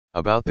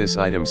About this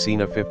item: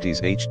 Sena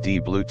 50S HD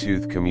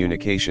Bluetooth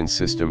Communication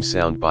System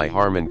Sound by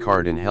Harman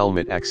Kardon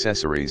Helmet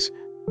Accessories,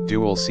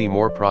 Dual. See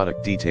more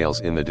product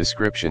details in the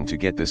description to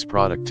get this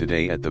product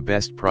today at the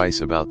best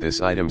price. About this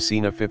item: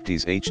 Sena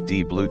 50S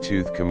HD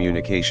Bluetooth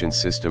Communication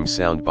System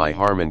Sound by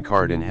Harman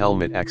Kardon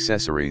Helmet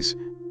Accessories,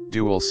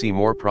 Dual. See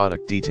more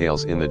product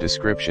details in the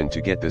description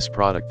to get this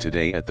product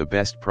today at the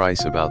best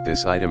price. About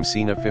this item: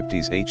 Sena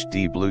 50S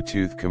HD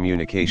Bluetooth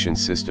Communication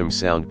System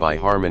Sound by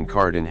Harman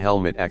Kardon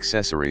Helmet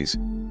Accessories,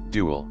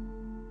 Dual.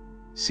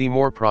 See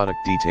more product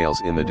details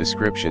in the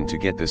description to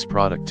get this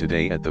product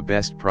today at the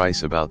best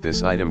price. About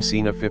this item: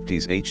 Sena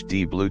 50S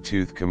HD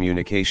Bluetooth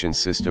Communication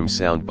System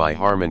Sound by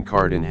Harman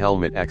Kardon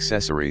Helmet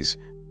Accessories,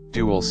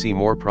 Dual. See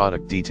more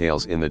product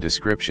details in the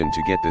description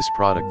to get this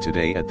product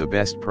today at the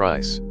best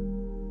price.